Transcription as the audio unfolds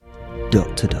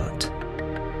Dot to Dot,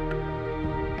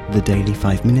 the daily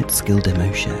 5-minute skill demo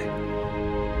show.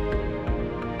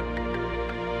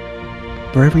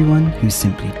 For everyone who's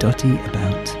simply dotty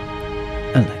about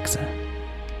Alexa.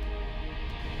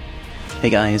 Hey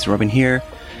guys, Robin here.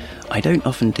 I don't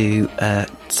often do a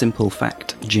simple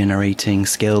fact generating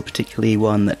skill, particularly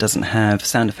one that doesn't have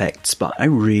sound effects, but I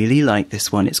really like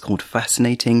this one. It's called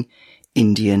Fascinating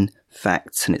Indian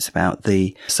Facts, and it's about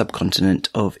the subcontinent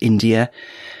of India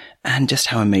and just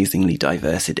how amazingly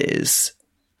diverse it is.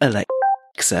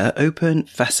 Alexa, open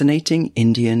Fascinating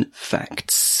Indian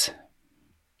Facts.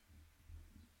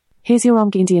 Here's your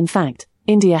Indian fact.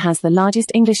 India has the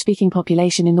largest English-speaking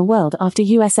population in the world after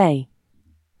USA.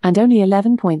 And only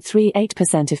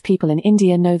 11.38% of people in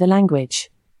India know the language.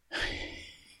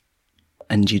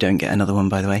 And you don't get another one,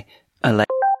 by the way.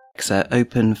 Alexa,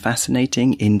 open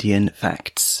Fascinating Indian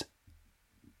Facts.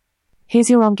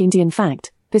 Here's your Indian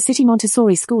fact. The City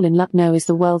Montessori School in Lucknow is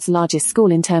the world's largest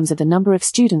school in terms of the number of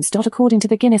students. According to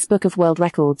the Guinness Book of World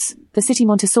Records, the City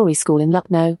Montessori School in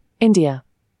Lucknow, India,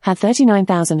 had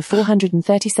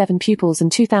 39,437 pupils and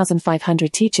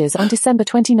 2,500 teachers on December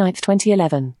 29,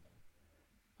 2011.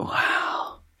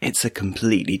 Wow, it's a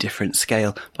completely different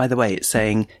scale. By the way, I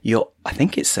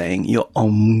think it's saying your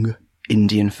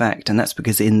Indian fact, and that's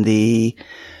because in the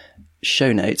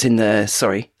show notes,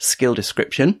 skill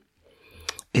description,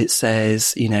 it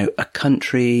says, a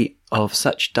country of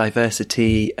such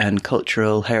diversity and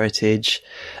cultural heritage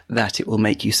that it will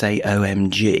make you say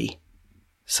OMG.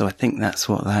 So I think that's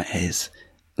what that is.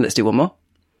 Let's do one more.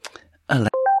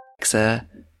 Alexa,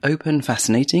 open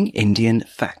Fascinating Indian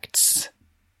Facts.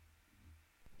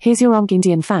 Here's your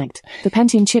Indian fact. The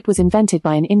Pentium chip was invented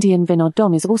by an Indian. Vinod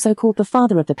Dom is also called the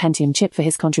father of the Pentium chip for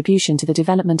his contribution to the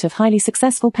development of highly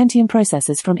successful Pentium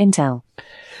processors from Intel.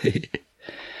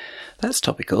 That's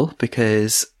topical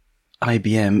because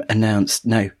Intel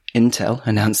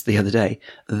announced the other day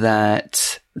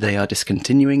that they are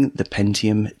discontinuing the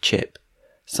Pentium chip,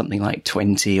 something like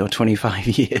 20 or 25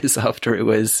 years after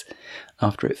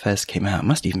it first came out. It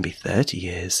must even be 30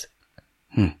 years.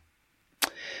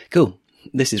 Cool.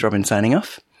 This is Robin signing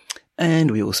off, and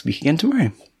we will speak again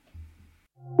tomorrow.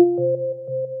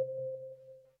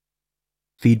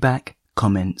 Feedback,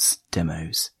 comments,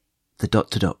 demos. The Dot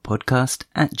to Dot podcast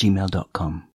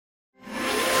 @gmail.com.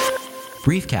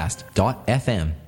 Briefcast.fm